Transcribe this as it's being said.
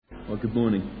Well, good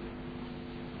morning.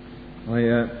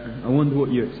 I wonder what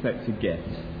you expect to get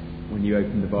when you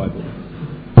open the Bible.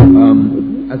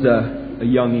 As a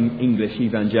young English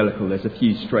evangelical, there's a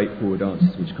few straightforward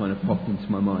answers which kind of pop into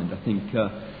my mind. I think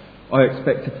I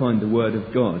expect to find the Word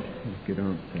of God. Good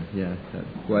answer, yeah,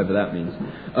 whatever that means.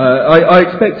 I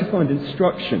expect to find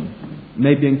instruction,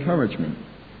 maybe encouragement,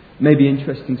 maybe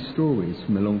interesting stories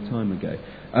from a long time ago.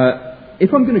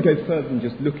 If I'm going to go further than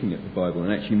just looking at the Bible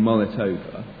and actually mull it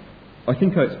over, I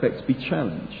think I expect to be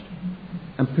challenged.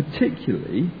 And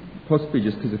particularly, possibly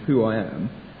just because of who I am,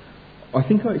 I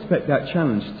think I expect that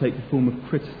challenge to take the form of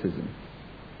criticism.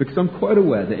 Because I'm quite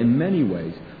aware that in many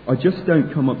ways, I just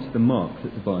don't come up to the mark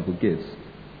that the Bible gives.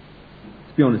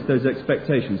 To be honest, those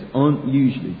expectations aren't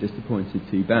usually disappointed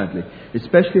too badly,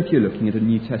 especially if you're looking at a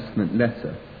New Testament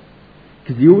letter.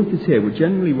 Because the authors here were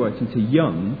generally writing to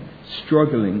young,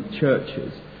 struggling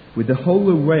churches with a whole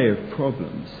array of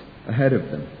problems ahead of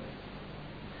them.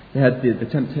 They had the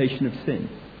temptation of sin,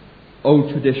 old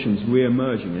traditions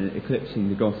re-emerging and eclipsing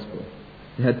the gospel.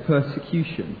 They had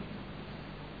persecution,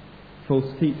 false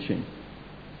teaching.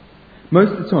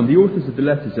 Most of the time, the authors of the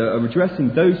letters are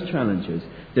addressing those challenges,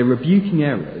 they're rebuking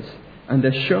errors, and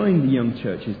they're showing the young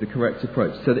churches the correct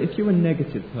approach, so that if you're a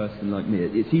negative person like me,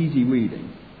 it's easy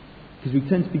reading, because we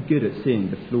tend to be good at seeing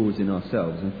the flaws in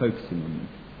ourselves and focusing on them.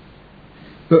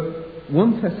 But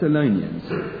 1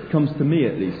 Thessalonians comes to me,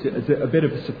 at least, as a bit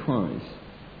of a surprise.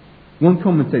 One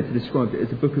commentator described it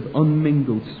as a book of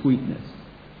unmingled sweetness.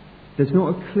 There's not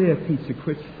a clear piece of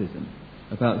criticism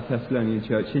about the Thessalonian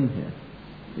church in here.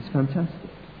 It's fantastic.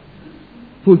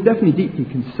 Paul's definitely deeply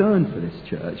concerned for this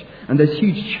church, and there's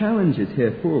huge challenges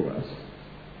here for us.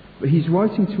 But he's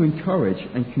writing to encourage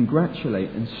and congratulate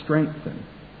and strengthen.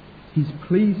 He's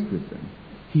pleased with them.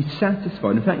 He's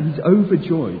satisfied. In fact, he's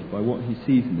overjoyed by what he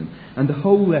sees in them. And the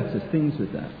whole letter sings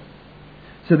with that.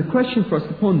 So the question for us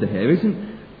to ponder here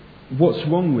isn't what's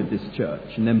wrong with this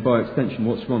church, and then by extension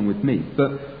what's wrong with me,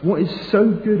 but what is so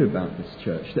good about this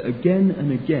church that again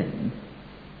and again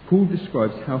Paul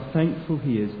describes how thankful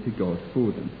he is to God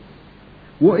for them.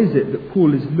 What is it that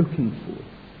Paul is looking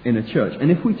for in a church?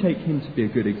 And if we take him to be a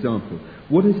good example,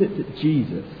 what is it that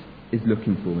Jesus is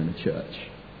looking for in a church?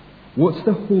 What's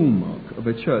the hallmark of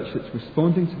a church that's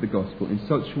responding to the gospel in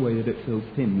such a way that it fills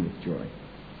him with joy?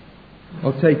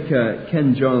 I'll take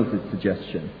Ken Giles'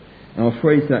 suggestion, and I'll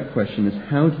phrase that question as,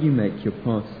 how do you make your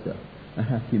pastor a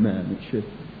happy man? It should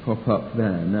pop up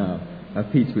there now.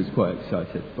 Peter was quite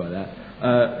excited by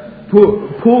that.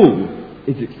 Paul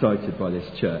is excited by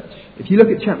this church. If you look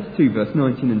at chapter 2, verse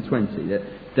 19 and 20,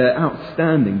 they're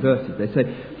outstanding verses. They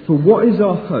say, "For what is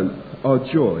our hope, our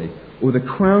joy, or the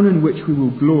crown in which we will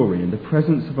glory in the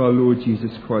presence of our Lord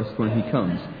Jesus Christ when he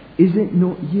comes? Is it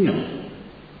not you?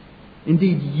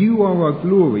 Indeed, you are our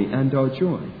glory and our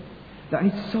joy." That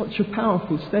is such a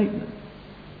powerful statement.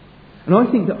 And I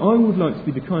think that I would like to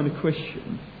be the kind of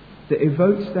Christian that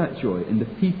evokes that joy in the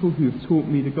people who have taught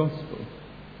me the gospel,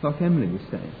 like Emily was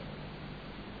saying.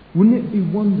 Wouldn't it be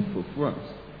wonderful for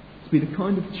us to be the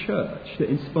kind of church that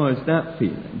inspires that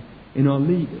feeling in our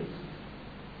leaders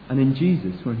and in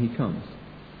Jesus when he comes?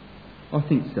 I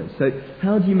think so. So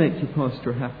how do you make your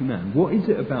pastor a happy man? What is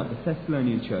it about the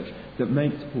Thessalonian church that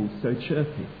makes Paul so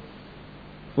chirpy?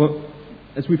 Well,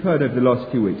 as we've heard over the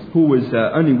last few weeks, Paul was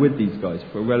only with these guys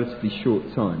for a relatively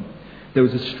short time. There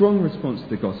was a strong response to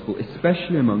the gospel,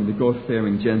 especially among the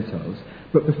God-fearing Gentiles.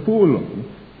 But before long,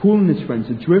 Paul and his friends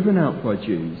are driven out by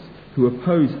Jews who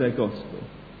oppose their gospel.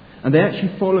 And they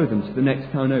actually follow them to the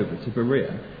next town over, to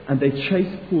Berea. And they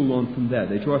chase Paul on from there.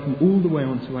 They drive him all the way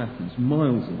on to Athens,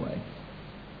 miles away.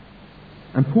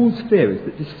 And Paul's fear is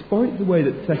that despite the way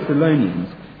that the Thessalonians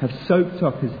have soaked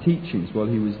up his teachings while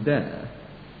he was there,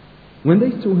 when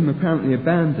they saw him apparently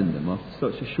abandon them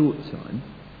after such a short time,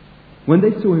 when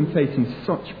they saw him facing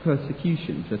such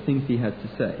persecution for things he had to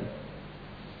say,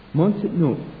 might it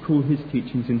not call his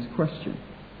teachings into question?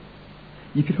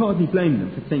 You could hardly blame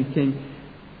them for thinking,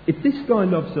 if this guy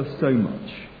loves us so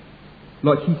much,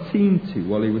 like he seemed to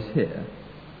while he was here,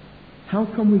 how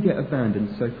come we get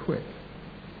abandoned so quick?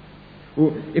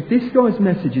 Or if this guy's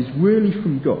message is really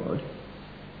from God,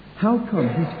 how come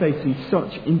he's facing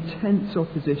such intense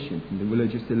opposition from the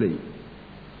religious elite?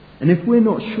 And if we're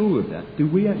not sure of that, do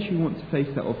we actually want to face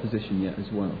that opposition yet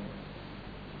as well?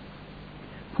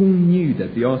 Paul knew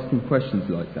they'd be asking questions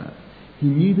like that. He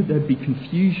knew that there'd be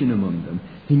confusion among them.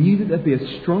 He knew that there'd be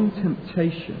a strong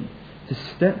temptation to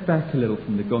step back a little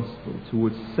from the gospel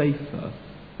towards safer,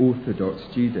 orthodox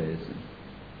Judaism.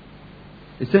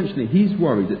 Essentially, he's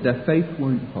worried that their faith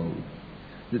won't hold,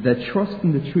 that their trust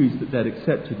in the truths that they'd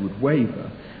accepted would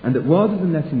waver, and that rather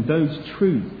than letting those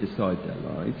truths decide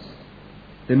their lives,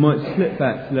 they might slip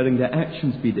back to letting their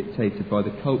actions be dictated by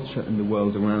the culture and the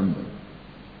world around them.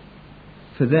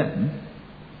 For them,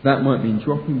 that might mean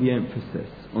dropping the emphasis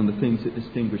on the things that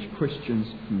distinguish Christians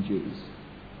from Jews.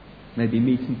 Maybe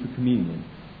meeting for communion,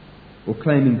 or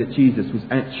claiming that Jesus was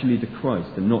actually the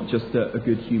Christ and not just a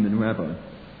good human rabbi.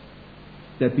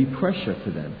 There'd be pressure for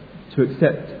them to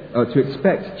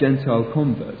expect Gentile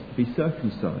converts to be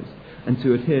circumcised and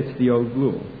to adhere to the old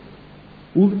law.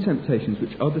 All the temptations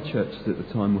which other churches at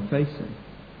the time were facing.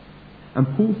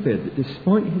 And Paul feared that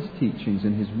despite his teachings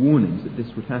and his warnings that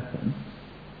this would happen,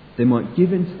 they might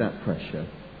give in to that pressure,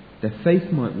 their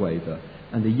faith might waver,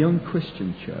 and the young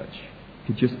Christian church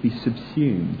could just be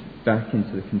subsumed back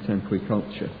into the contemporary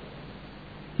culture.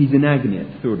 He's in agony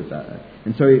at the thought of that.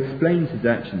 And so he explains his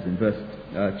actions in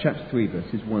chapter 3,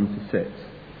 verses 1 to 6.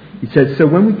 He says, "So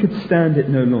when we could stand it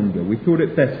no longer, we thought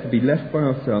it best to be left by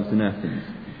ourselves in Athens.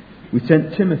 We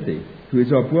sent Timothy, who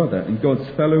is our brother and God's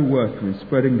fellow worker in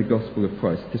spreading the gospel of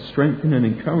Christ, to strengthen and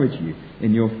encourage you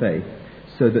in your faith,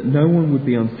 so that no one would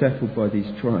be unsettled by these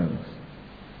trials."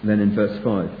 And then in verse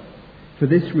 5, "For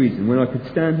this reason, when I could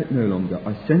stand it no longer,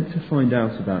 I sent to find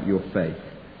out about your faith.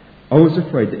 I was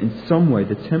afraid that in some way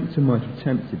the tempter might have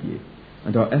tempted you,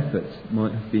 and our efforts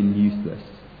might have been useless.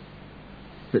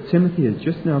 But Timothy has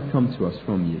just now come to us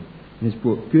from you, and has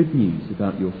brought good news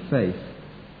about your faith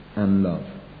and love."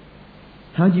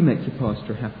 How do you make your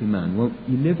pastor a happy man? Well,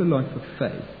 you live a life of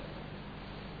faith.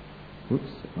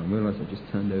 Whoops, I realise I just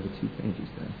turned over 2 pages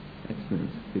there. Excellent,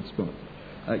 good spot.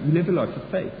 You live a life of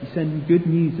faith. You send him good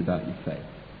news about your faith.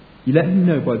 You let him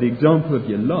know by the example of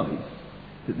your life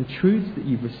that the truths that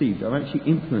you've received are actually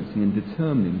influencing and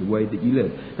determining the way that you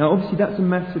live. Now, obviously, that's a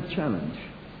massive challenge.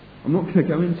 I'm not going to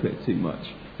go into it too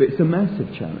much, but it's a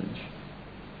massive challenge.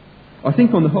 I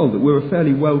think on the whole that we're a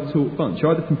fairly well-taught bunch,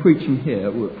 either from preaching here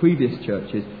or at previous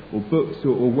churches or books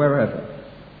or wherever.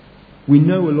 We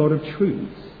know a lot of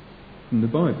truths from the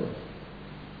Bible.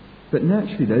 But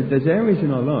naturally, there's areas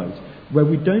in our lives where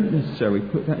we don't necessarily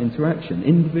put that into action,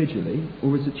 individually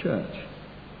or as a church.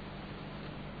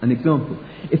 An example,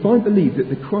 if I believe that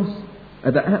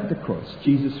that at the cross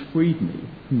Jesus freed me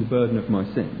from the burden of my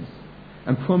sins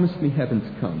and promised me heaven to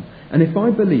come, and if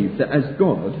I believe that as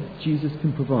God, Jesus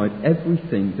can provide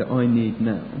everything that I need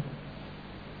now,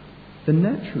 then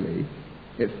naturally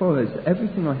it follows that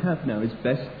everything I have now is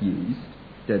best used,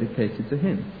 dedicated to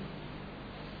Him.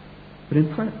 But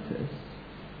in practice,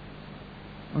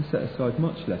 I set aside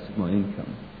much less of my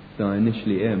income than I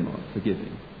initially earmarked for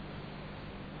giving.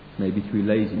 Maybe through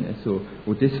laziness or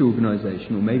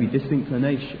disorganisation or maybe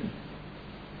disinclination.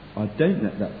 I don't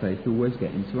let that faith always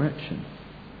get into action.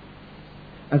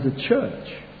 As a church,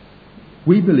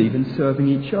 we believe in serving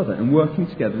each other and working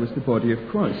together as the body of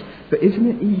Christ. But isn't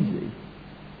it easy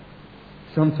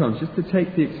sometimes just to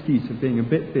take the excuse of being a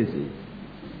bit busy,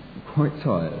 quite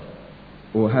tired,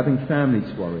 or having family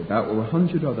to worry about, or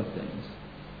 100 other things,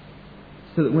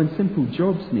 so that when simple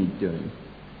jobs need doing,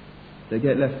 they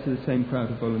get left to the same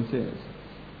crowd of volunteers?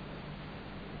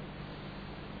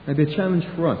 Maybe a challenge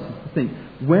for us is to think,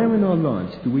 where in our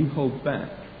lives do we hold back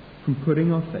from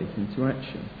putting our faith into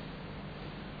action?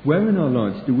 Where in our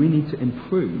lives do we need to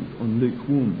improve on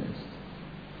lukewarmness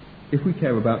if we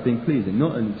care about being pleasing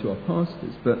not only to our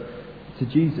pastors but to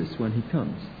Jesus when He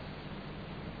comes?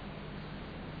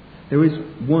 There is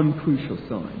one crucial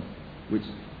sign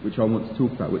which I want to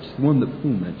talk about, which is the one that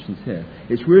Paul mentions here.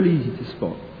 It's really easy to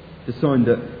spot, the sign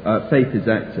that faith is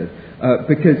active,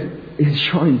 because it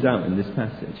shines out in this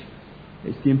passage.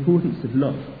 It's the importance of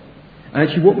love. And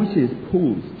actually what we see is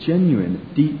Paul's genuine,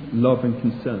 deep love and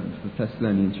concern for the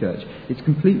Thessalonian church. It's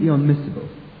completely unmissable.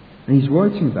 And he's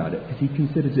writing about it because he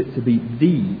considers it to be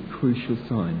the crucial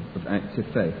sign of active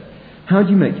faith. How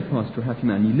do you make your pastor a happy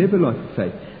man? You live a life of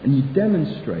faith and you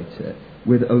demonstrate it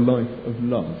with a life of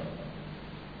love.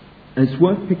 And it's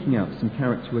worth picking out some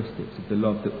characteristics of the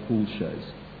love that Paul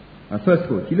shows. First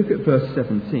of all, if you look at verse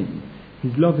 17,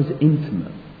 his love is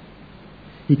intimate.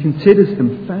 He considers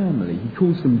them family. He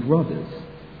calls them brothers.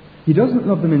 He doesn't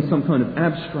love them in some kind of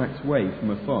abstract way from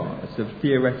afar, a sort of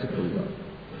theoretical love.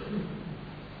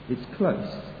 It's close.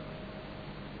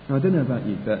 Now, I don't know about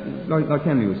you, but like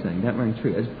Emily was saying, that rang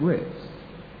true. As Brits,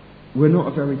 we're not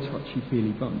a very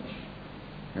touchy-feely bunch.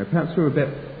 Perhaps we're a bit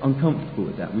uncomfortable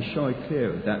with that. We shy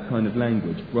clear of that kind of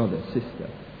language, brother, sister,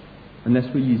 unless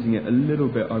we're using it a little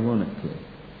bit ironically.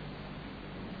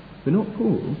 But not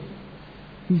Paul.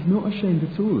 He's not ashamed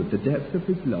at all of the depth of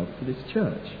his love for this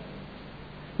church.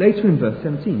 Later in verse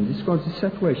 17, he describes the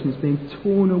separation as being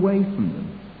torn away from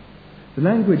them. The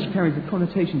language carries the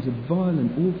connotations of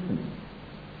violent orphaning,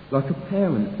 like a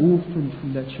parent orphaned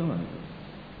from their child,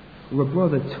 or a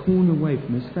brother torn away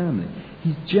from his family.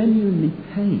 He's genuinely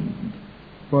pained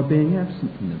by being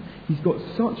absent from them. He's got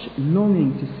such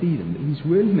longing to see them that he's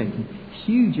really making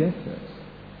huge efforts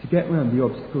to get around the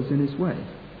obstacles in his way,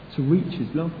 to reach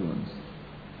his loved ones.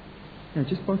 Now,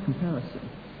 just by comparison,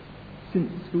 since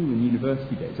school and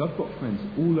university days, I've got friends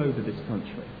all over this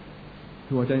country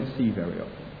who I don't see very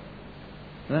often.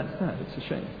 And that's sad, it's a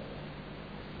shame.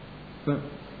 But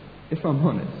if I'm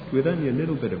honest, with only a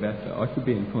little bit of effort, I could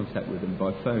be in contact with them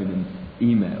by phone and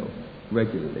email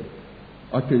regularly.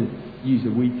 I could use a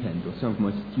weekend or some of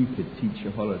my stupid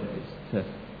teacher holidays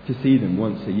to see them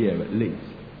once a year at least.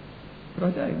 But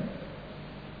I don't.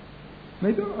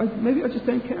 Maybe I just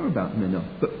don't care about them enough.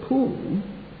 But Paul,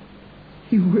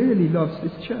 he really loves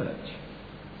this church.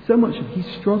 So much that he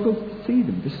struggles to see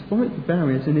them despite the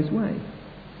barriers in his way.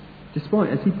 Despite,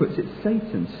 as he puts it,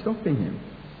 Satan stopping him.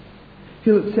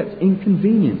 He'll accept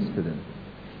inconvenience for them.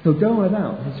 He'll go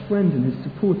without his friend and his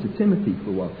supporter Timothy for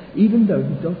a while, even though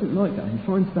he doesn't like that. He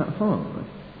finds that hard.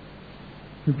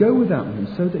 He'll go without them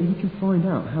so that he can find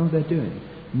out how they're doing.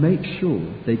 Make sure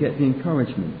they get the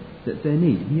encouragement that they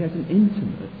need. He has an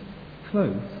intimate,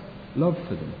 close love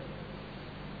for them.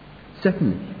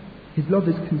 Secondly, his love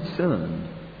is concerned.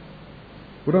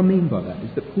 What I mean by that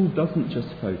is that Paul doesn't just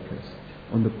focus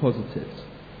on the positives.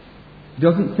 He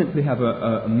doesn't simply have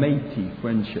a matey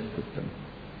friendship with them.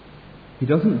 He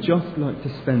doesn't just like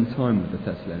to spend time with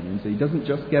the Thessalonians. He doesn't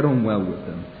just get on well with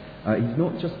them. He's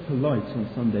not just polite on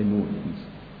Sunday mornings.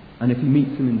 And if he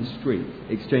meets them in the street,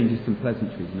 exchanges some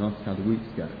pleasantries and asks how the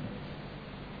week's going.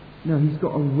 No, he's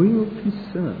got a real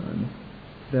concern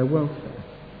for their welfare.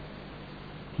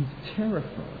 He's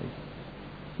terrified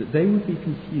that they would be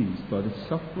confused by the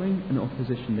suffering and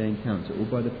opposition they encounter or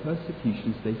by the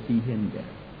persecutions they see him get.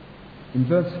 In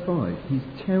verse 5, he's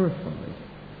terrified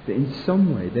that in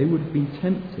some way they would have been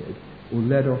tempted or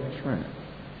led off track.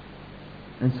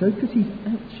 And so because he's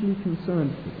actually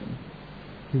concerned for them,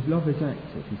 his love is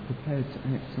active, he's prepared to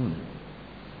act on it.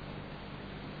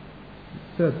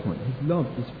 Third point, his love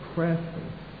is prayerful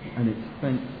and it's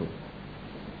thankful.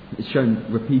 It's shown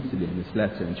repeatedly in this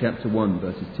letter in chapter 1,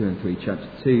 verses 2 and 3, chapter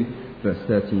 2, verse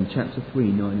 13, chapter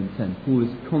 3, 9 and 10. Paul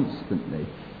is constantly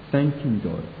thanking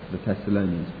God for the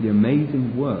Thessalonians for the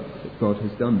amazing work that God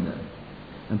has done there.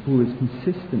 And Paul is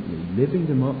consistently lifting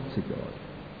them up to God,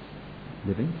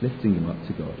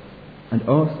 and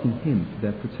asking him for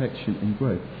their protection and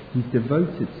growth. He's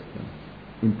devoted to them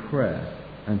in prayer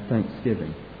and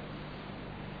thanksgiving.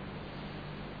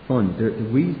 Finally, the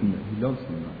reason that he loves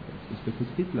them like this is because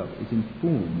his love is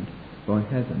informed by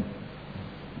heaven.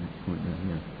 Next point there,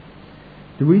 yeah.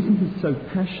 The reason he's so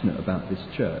passionate about this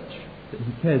church, that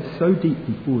he cares so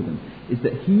deeply for them, is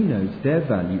that he knows their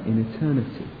value in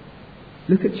eternity.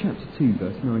 Look at chapter 2,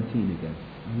 verse 19 again.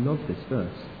 I love this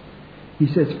verse. He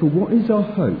says, "For what is our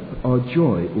hope, our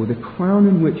joy, or the crown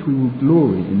in which we will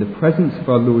glory in the presence of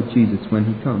our Lord Jesus when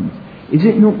he comes? Is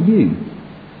it not you?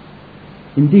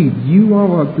 Indeed, you are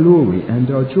our glory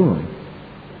and our joy."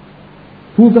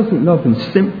 Paul doesn't love them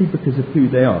simply because of who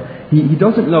they are. He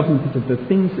doesn't love them because of the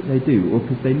things that they do or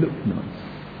because they look nice.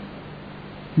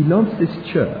 He loves this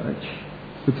church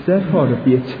because they're part of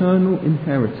the eternal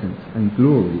inheritance and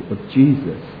glory of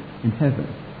Jesus in heaven.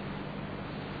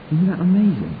 Isn't that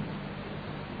amazing?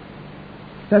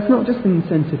 That's not just an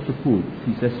incentive for Paul because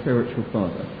he's their spiritual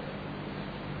father.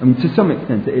 I mean, to some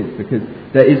extent it is, because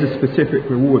there is a specific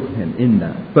reward for him in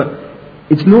that. But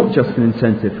it's not just an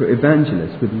incentive for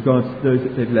evangelists with regards to those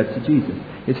that they've led to Jesus.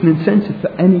 It's an incentive for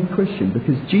any Christian,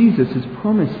 because Jesus has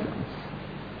promised us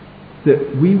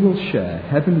that we will share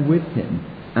heaven with him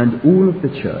and all of the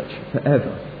church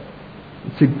forever.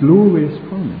 It's a glorious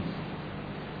promise.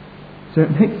 So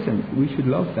it makes sense that we should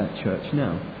love that church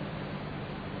now.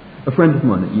 A friend of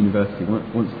mine at university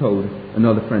once told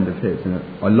another friend of his, and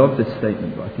I love this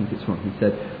statement, but I think it's wrong. He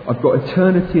said, "I've got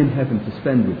eternity in heaven to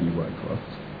spend with you, Wycroft.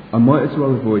 I might as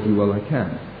well avoid you while I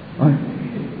can."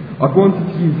 I've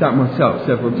wanted to use that myself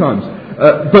several times.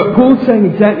 But Paul's saying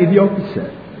exactly the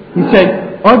opposite. He's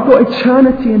saying, I've got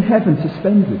eternity in heaven to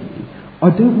spend with you. I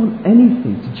don't want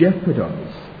anything to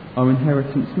jeopardise our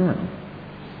inheritance now.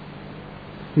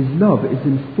 His love is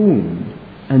informed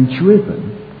and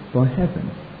driven by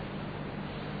heaven.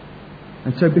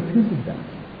 And so because of that,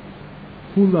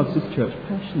 Paul loves his church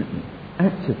passionately,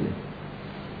 actively.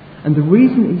 And the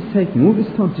reason he's taking all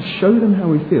this time to show them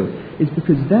how he feels is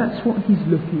because that's what he's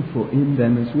looking for in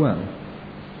them as well.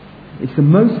 It's the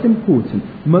most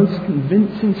important, most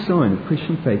convincing sign of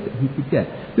Christian faith that he could get.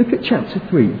 Look at chapter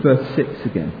 3, verse 6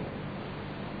 again.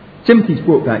 Timothy's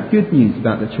brought back good news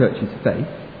about the church's faith.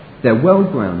 They're well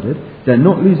grounded. They're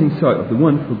not losing sight of the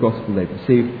wonderful gospel they've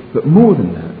received. But more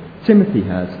than that, Timothy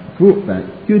has brought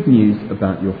back good news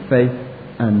about your faith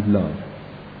and love.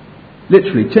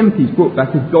 Literally, Timothy's brought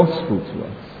back a gospel to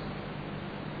us.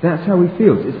 That's how he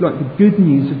feels. It's like the good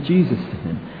news of Jesus to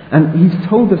him. And he's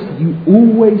told us that you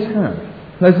always have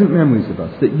pleasant memories of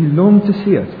us, that you long to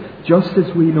see us, just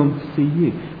as we long to see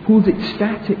you. Paul's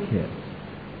ecstatic here,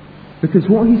 because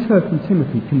what he's heard from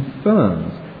Timothy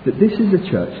confirms that this is a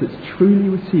church that's truly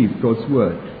received God's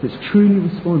word, that's truly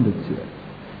responded to it.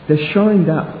 They're showing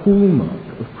that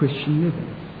hallmark of Christian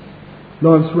living.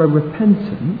 Lives where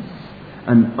repentance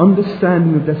and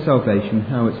understanding of their salvation,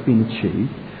 how it's been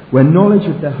achieved, where knowledge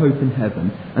of their hope in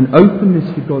heaven and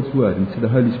openness to God's word and to the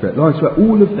Holy Spirit, lives where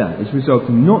all of that is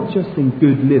resulting not just in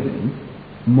good living,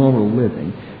 moral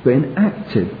living, but in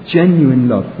active, genuine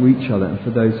love for each other and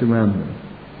for those around them.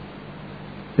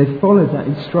 They've followed that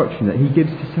instruction that he gives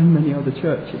to so many other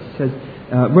churches. He says,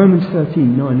 Romans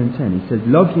 13, 9 and 10, he says,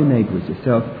 love your neighbour as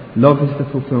yourself, love is the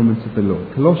fulfilment of the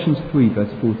law. Colossians 3,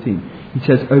 verse 14, he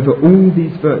says, over all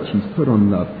these virtues put on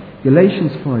love.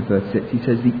 Galatians 5, verse 6, he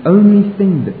says, the only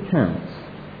thing that counts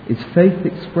is faith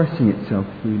expressing itself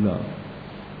through love.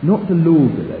 Not the law,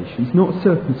 Galatians, not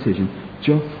circumcision,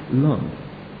 just love.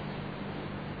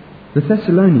 The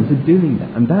Thessalonians are doing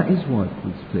that, and that is why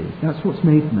Paul's pleased. That's what's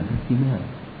made them a happy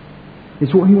man.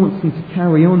 It's what he wants them to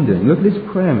carry on doing. Look at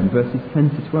this prayer in verses 10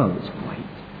 to 12. It's great.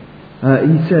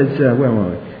 He says, where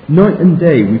are we? Night and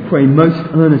day we pray most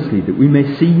earnestly that we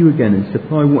may see you again and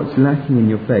supply what's lacking in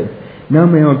your faith. Now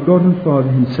may our God and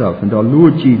Father himself and our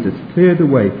Lord Jesus clear the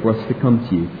way for us to come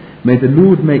to you. May the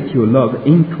Lord make your love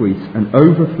increase and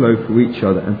overflow for each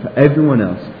other and for everyone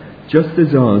else, just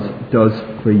as ours does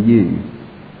for you.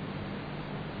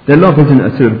 Their love isn't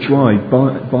a sort of dry,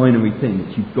 binary thing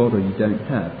that you've got or you don't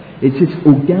have. It's this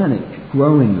organic,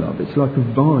 growing love. It's like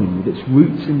a vine with its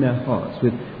roots in their hearts,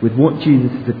 with what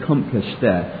Jesus has accomplished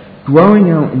there,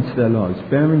 growing out into their lives,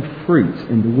 bearing fruit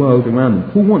in the world around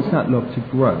them. Paul wants that love to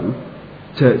grow,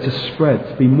 to spread,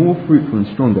 to be more fruitful and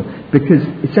stronger, because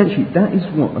essentially that is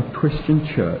what a Christian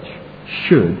church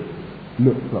should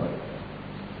look like.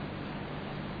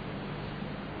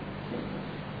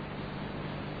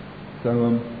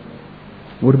 So,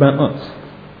 what about us?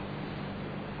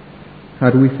 How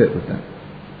do we fit with that?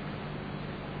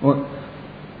 Well,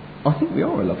 I think we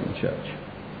are a loving church.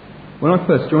 When I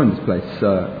first joined this place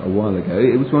a while ago,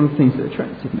 it was one of the things that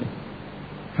attracted me.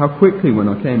 How quickly when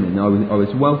I came in, I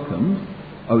was welcomed,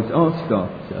 I was asked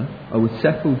after, I was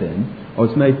settled in, I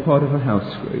was made part of a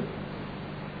house group.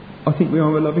 I think we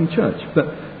are a loving church, but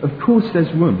of course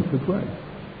there's room for growth.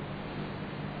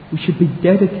 We should be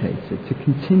dedicated to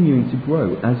continuing to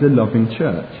grow as a loving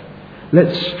church.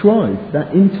 Let's strive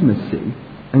that intimacy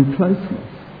and closeness.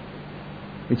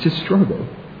 It's a struggle,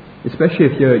 especially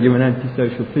if you're an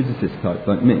antisocial physicist type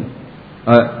like me.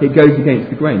 It goes against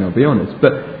the grain, I'll be honest.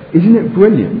 But isn't it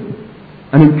brilliant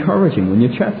and encouraging when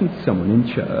you're chatting to someone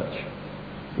in church,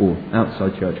 or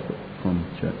outside church, but from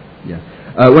church,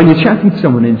 when you're chatting to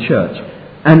someone in church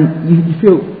and you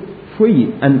feel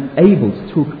free and able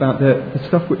to talk about the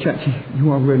stuff which actually you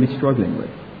are really struggling with,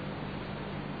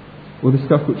 or the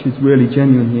stuff which is really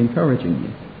genuinely encouraging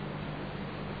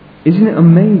you. Isn't it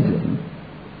amazing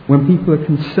when people are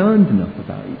concerned enough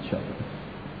about each other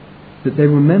that they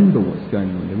remember what's going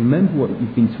on, they remember what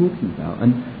you've been talking about,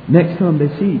 and next time they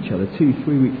see each other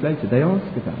 2-3 weeks later they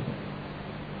ask about it.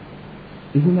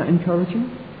 Isn't that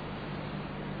encouraging?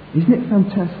 Isn't it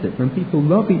fantastic when people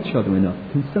love each other enough,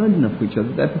 concerned enough for each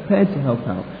other, they're prepared to help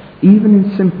out, even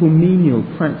in simple, menial,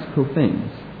 practical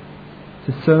things,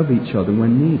 to serve each other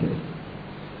when needed?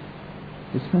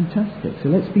 It's fantastic. So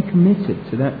let's be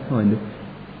committed to that kind of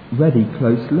ready,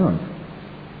 close love.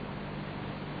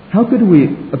 How good are we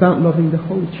about loving the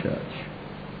whole church?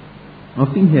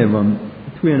 I've been here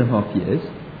 3.5 years,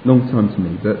 long time to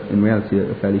me, but in reality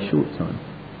a fairly short time.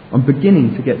 I'm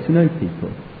beginning to get to know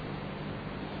people.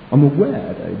 I'm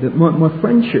aware, though, that my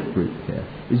friendship group here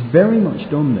is very much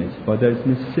dominated by those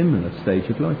in a similar stage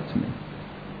of life to me.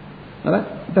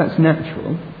 Now that's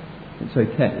natural, it's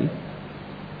okay,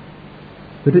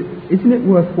 but isn't it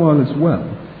worthwhile as well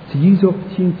to use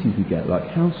opportunities we get, like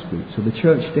house groups or the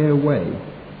church day away,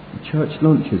 or church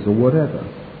lunches or whatever,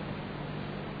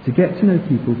 to get to know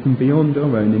people from beyond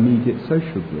our own immediate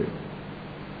social group?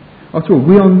 After all,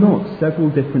 we are not several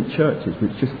different churches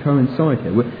which just coincide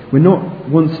here. We're not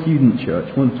one student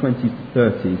church, one 20s to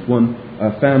 30s, one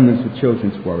families with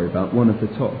children to worry about, one of the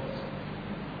tops.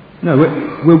 No,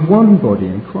 we're one body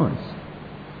in Christ.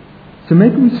 So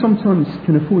maybe we sometimes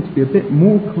can afford to be a bit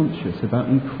more conscious about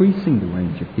increasing the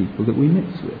range of people that we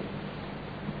mix with.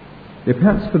 Yeah,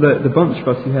 perhaps for the bunch of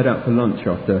us who head out for lunch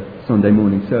after Sunday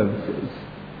morning services,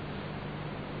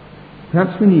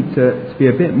 perhaps we need to be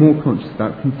a bit more conscious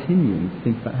about continuing to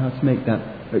think about how to make that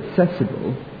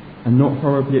accessible and not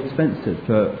horribly expensive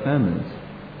for families.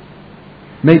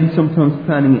 Maybe sometimes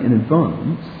planning it in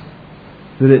advance,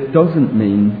 that it doesn't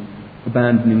mean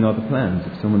abandoning other plans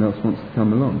if someone else wants to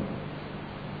come along.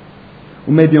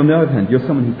 Or maybe on the other hand, you're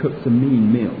someone who cooks a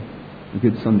mean meal, a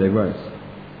good Sunday roast.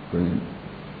 Brilliant.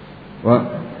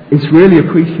 Well, it's really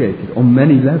appreciated on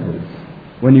many levels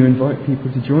when you invite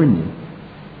people to join you.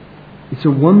 It's a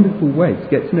wonderful way to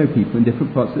get to know people in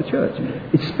different parts of the church,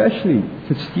 especially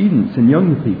for students and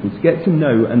younger people, to get to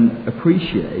know and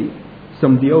appreciate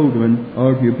some of the older and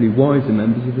arguably wiser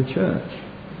members of the church,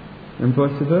 and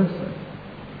vice versa.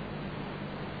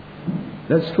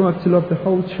 Let's strive to love the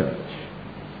whole church.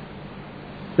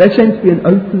 Let's aim to be an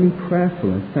openly prayerful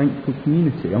and thankful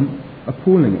community. I'm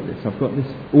appalling at this. I've got this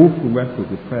awful record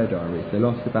with prayer diaries. They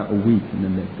last about a week and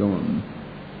then they're gone.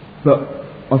 But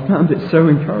I found it so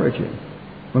encouraging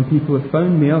when people have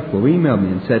phoned me up or emailed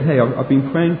me and said, hey, I've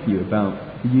been praying for you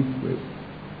about the youth group,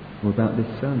 or about this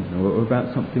sermon, or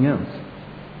about something else.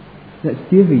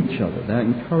 Let's give each other that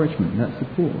encouragement and that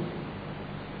support.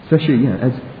 Especially,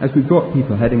 as we've got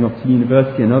people heading off to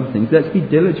university and other things, let's be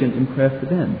diligent in prayer for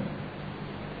them.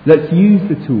 Let's use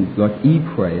the tools like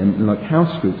ePray and like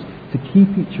house groups to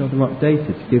keep each other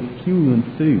updated, to give fuel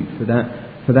and food for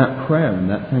that prayer and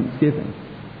that thanksgiving.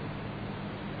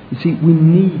 You see, we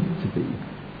need to be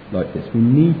like this. We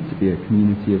need to be a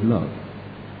community of love,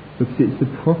 because it's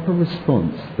the proper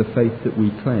response to the faith that we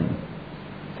claim,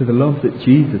 to the love that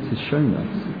Jesus has shown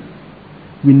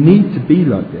us. We need to be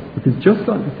like this, because just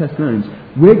like the Thessalonians,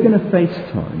 we're going to face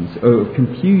times of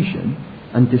confusion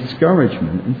and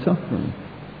discouragement and suffering.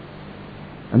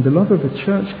 And the love of a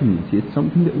church community is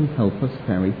something that will help us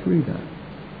carry through that.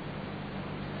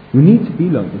 We need to be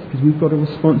like this because we've got a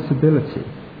responsibility.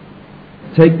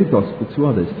 Take the gospel to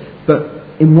others.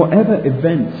 But in whatever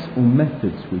events or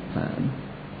methods we plan,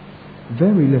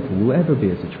 very little will ever be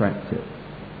as attractive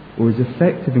or as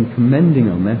effective in commending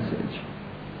our message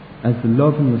as the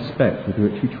love and respect with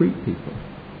which we treat people.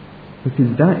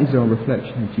 Because that is our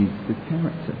reflection of Jesus'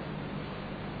 character.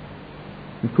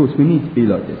 Of course, we need to be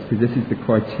like this because this is the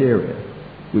criteria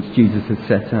which Jesus has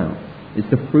set out. It's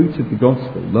the fruit of the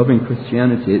gospel, loving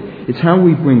Christianity. It's how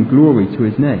we bring glory to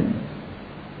his name.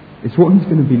 It's what he's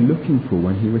going to be looking for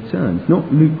when he returns,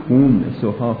 not lukewarmness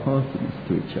or half-heartedness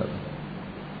to each other.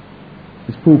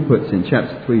 As Paul puts in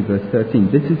chapter 3, verse 13,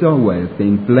 this is our way of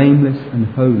being blameless and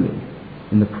holy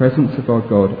in the presence of our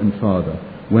God and Father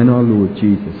when our Lord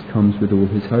Jesus comes with all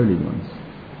his holy ones.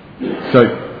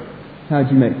 So, how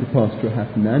do you make the pastor a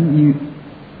happy man?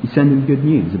 You send him good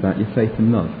news about your faith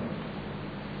and love.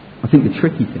 I think the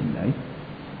tricky thing, though,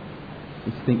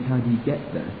 is to think, how do you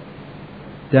get there?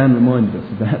 Dan reminded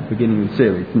us of that at the beginning of the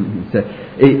series, didn't he? He said,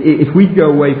 if we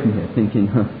go away from here thinking,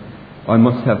 I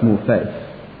must have more faith,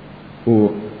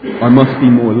 or I must be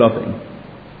more loving,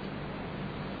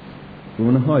 we're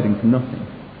on a hiding from nothing.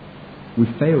 We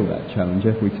fail that challenge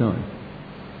every time.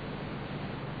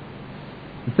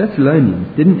 The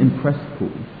Thessalonians didn't impress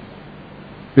Paul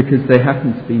because they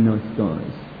happened to be nice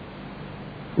guys,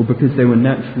 or because they were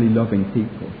naturally loving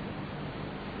people.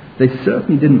 They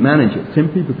certainly didn't manage it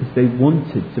simply because they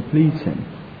wanted to please him,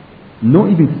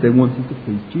 not even because they wanted to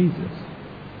please Jesus.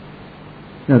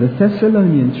 Now, the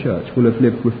Thessalonian church will have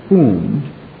lived reformed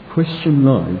Christian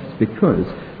lives because,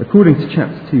 according to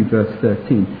chapter 2, verse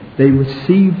 13, they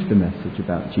received the message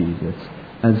about Jesus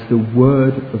as the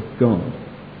Word of God.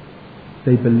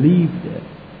 They believed it,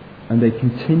 and they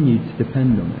continued to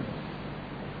depend on it.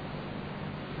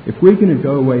 If we're going to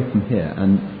go away from here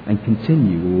and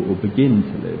continue or begin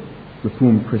to live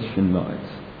reformed Christian lives,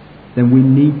 then we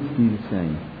need to do the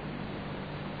same.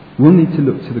 We'll need to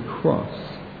look to the cross,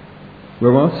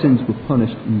 where our sins were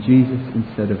punished in Jesus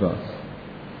instead of us.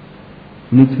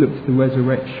 We need to look to the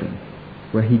resurrection,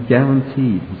 where he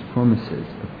guaranteed his promises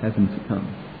of heaven to come.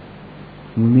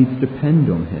 And we'll need to depend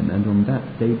on him and on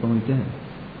that day by day.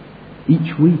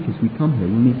 Each week as we come here,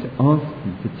 we'll need to ask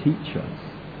him to teach us.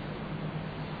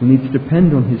 We need to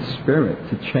depend on his Spirit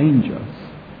to change us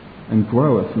and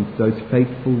grow us into those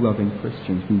faithful, loving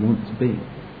Christians we want to be.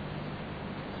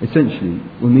 Essentially,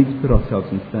 we'll need to put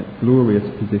ourselves into that glorious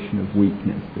position of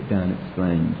weakness that Dan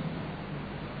explained,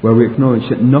 where we acknowledge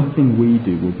that nothing we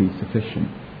do will be sufficient,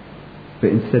 but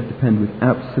instead depend with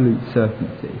absolute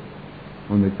certainty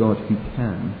on the God who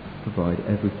can provide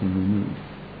everything we need.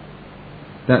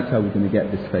 That's how we're going to get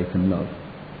this faith and love.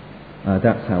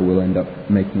 That's how we'll end up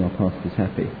making our pastors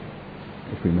happy,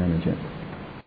 if we manage it.